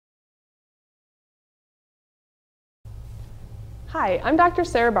Hi, I'm Dr.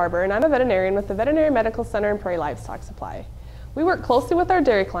 Sarah Barber, and I'm a veterinarian with the Veterinary Medical Center in Prairie Livestock Supply. We work closely with our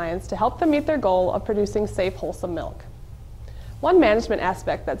dairy clients to help them meet their goal of producing safe, wholesome milk. One management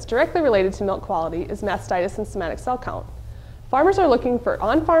aspect that's directly related to milk quality is mastitis and somatic cell count. Farmers are looking for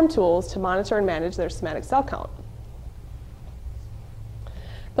on-farm tools to monitor and manage their somatic cell count.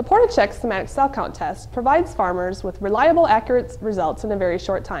 The PortaCheck Somatic Cell Count Test provides farmers with reliable, accurate results in a very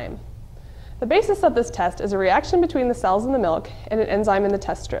short time. The basis of this test is a reaction between the cells in the milk and an enzyme in the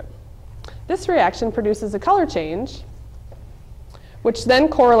test strip. This reaction produces a color change, which then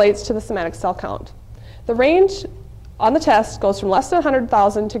correlates to the somatic cell count. The range on the test goes from less than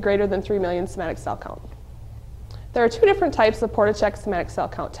 100,000 to greater than 3 million somatic cell count. There are two different types of PortaCheck Somatic Cell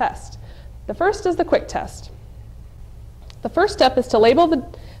Count test. The first is the quick test. The first step is to label the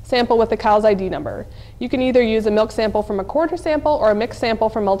sample with the cow's ID number. You can either use a milk sample from a quarter sample or a mixed sample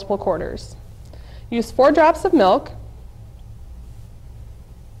from multiple quarters. Use 4 drops of milk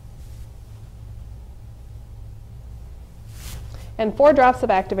and 4 drops of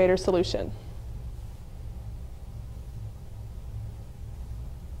activator solution.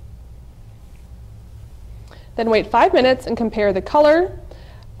 Then wait 5 minutes and compare the color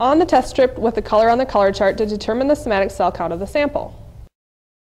on the test strip with the color on the color chart to determine the somatic cell count of the sample.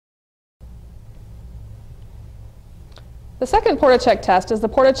 The second PortaCheck test is the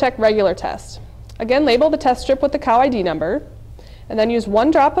PortaCheck regular test. Again, label the test strip with the cow ID number, and then use 1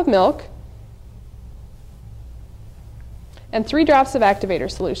 drop of milk and 3 drops of activator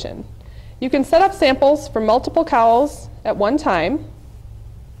solution. You can set up samples for multiple cows at one time,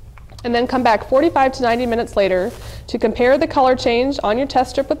 and then come back 45 to 90 minutes later to compare the color change on your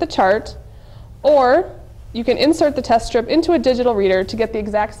test strip with the chart, or you can insert the test strip into a digital reader to get the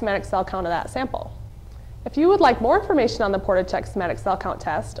exact somatic cell count of that sample. If you would like more information on the PortaCheck Somatic Cell Count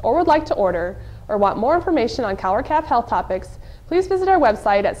test, or would like to order, or want more information on cow or calf health topics, please visit our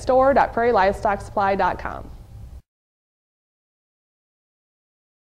website at store.prairielivestocksupply.com.